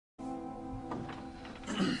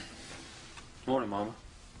Morning, Mama.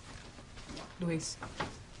 Luis.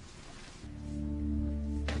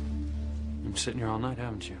 You've been sitting here all night,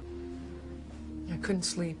 haven't you? I couldn't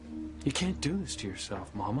sleep. You can't do this to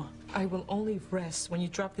yourself, Mama. I will only rest when you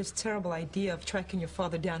drop this terrible idea of tracking your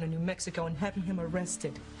father down in New Mexico and having him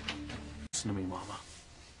arrested. Listen to me, Mama.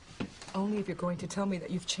 Only if you're going to tell me that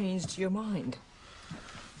you've changed your mind.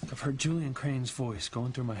 I've heard Julian Crane's voice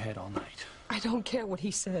going through my head all night. I don't care what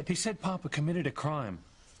he said. He said Papa committed a crime,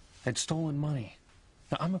 had stolen money.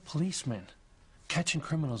 Now, I'm a policeman. Catching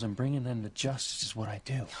criminals and bringing them to justice is what I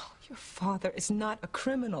do. Your father is not a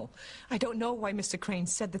criminal. I don't know why Mr. Crane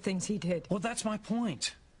said the things he did. Well, that's my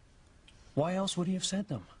point. Why else would he have said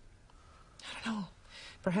them? I don't know.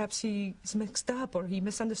 Perhaps he's mixed up or he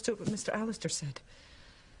misunderstood what Mr. Allister said.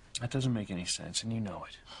 That doesn't make any sense, and you know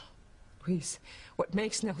it. Luis, what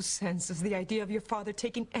makes no sense is the idea of your father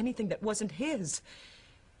taking anything that wasn't his.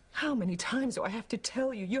 How many times do I have to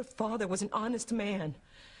tell you your father was an honest man?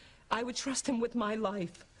 I would trust him with my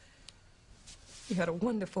life. You had a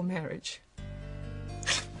wonderful marriage.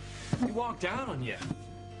 He walked out on you.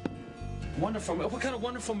 Wonderful. What kind of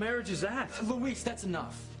wonderful marriage is that? Luis, that's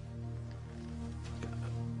enough.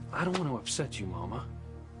 I don't want to upset you, Mama.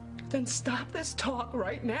 Then stop this talk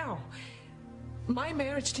right now. My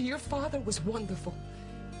marriage to your father was wonderful.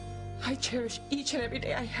 I cherish each and every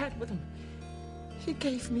day I had with him. He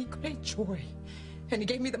gave me great joy, and he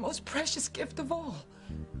gave me the most precious gift of all.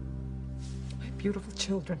 My beautiful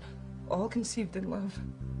children, all conceived in love.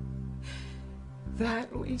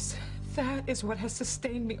 That, Luis, that is what has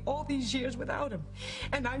sustained me all these years without him.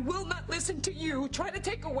 And I will not listen to you try to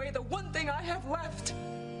take away the one thing I have left.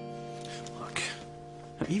 Look,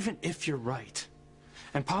 now, even if you're right,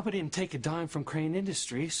 and Papa didn't take a dime from Crane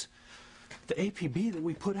Industries, the APB that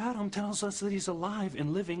we put out on him tells us that he's alive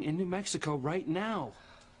and living in New Mexico right now.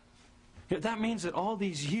 You know, that means that all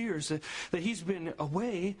these years that he's been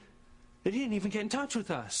away, that he didn't even get in touch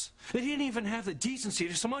with us. That he didn't even have the decency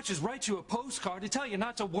to so much as write you a postcard to tell you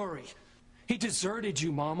not to worry. He deserted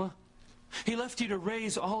you, Mama. He left you to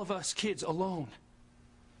raise all of us kids alone.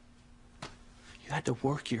 You had to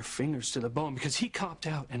work your fingers to the bone because he copped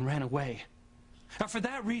out and ran away. Now, for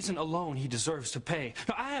that reason alone, he deserves to pay.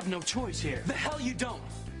 Now, I have no choice here. The hell you don't!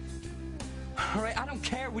 All right, I don't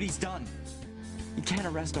care what he's done. You can't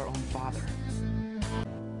arrest our own father.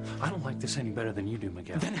 I don't like this any better than you do,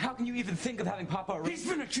 Miguel. Then how can you even think of having Papa arrested? He's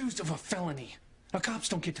been accused of a felony. Now, cops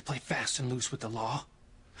don't get to play fast and loose with the law.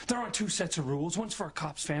 There aren't two sets of rules. One's for a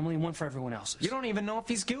cop's family and one for everyone else's. You don't even know if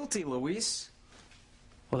he's guilty, Luis.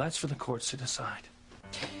 Well, that's for the courts to decide.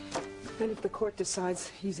 Then if the court decides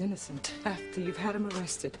he's innocent after you've had him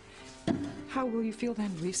arrested, how will you feel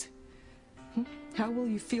then, Luis? How will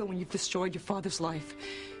you feel when you've destroyed your father's life?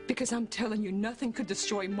 Because I'm telling you, nothing could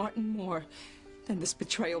destroy Martin more than this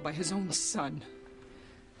betrayal by his own son.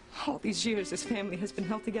 All these years, his family has been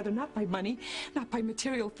held together not by money, not by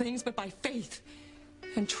material things, but by faith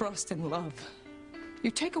and trust and love.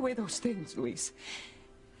 You take away those things, Luis,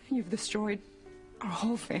 and you've destroyed our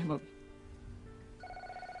whole family.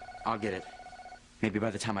 I'll get it. Maybe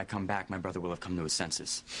by the time I come back, my brother will have come to his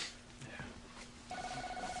senses.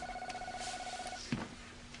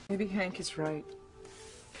 Maybe Hank is right.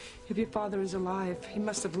 If your father is alive, he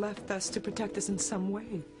must have left us to protect us in some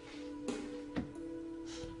way.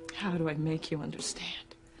 How do I make you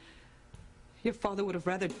understand? Your father would have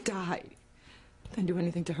rather died than do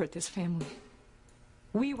anything to hurt this family.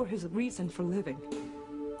 We were his reason for living.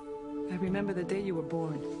 I remember the day you were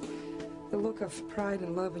born. The look of pride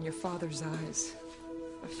and love in your father's eyes.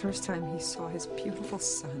 The first time he saw his beautiful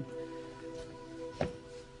son. I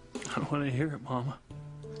don't want to hear it, Mama.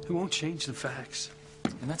 It won't change the facts.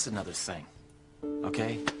 And that's another thing,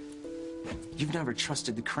 okay? You've never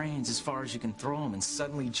trusted the Cranes as far as you can throw them, and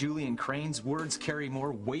suddenly Julian Crane's words carry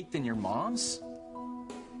more weight than your mom's?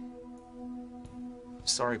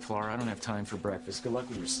 Sorry, Pilar, I don't have time for breakfast. Good luck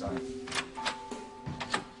with your son.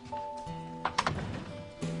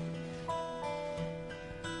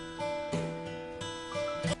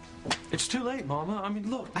 It's too late, Mama. I mean,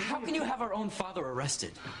 look. How can you have our own father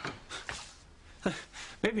arrested?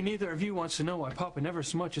 Maybe neither of you wants to know why Papa never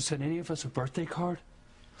so much as sent any of us a birthday card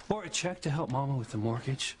or a check to help Mama with the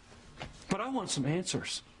mortgage. But I want some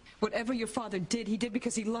answers. Whatever your father did, he did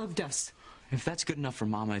because he loved us. If that's good enough for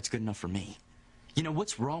Mama, it's good enough for me. You know,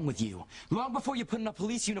 what's wrong with you? Long before you put on a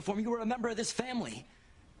police uniform, you were a member of this family.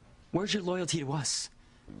 Where's your loyalty to us?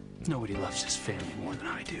 Nobody loves this family more than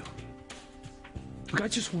I do. Look, I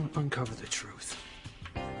just want to uncover the truth.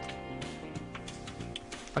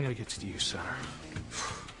 I gotta get to the youth center.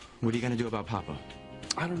 What are you gonna do about Papa?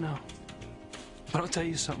 I don't know. But I'll tell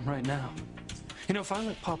you something right now. You know, if I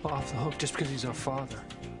let Papa off the hook just because he's our father,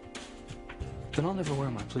 then I'll never wear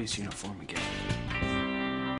my police uniform again.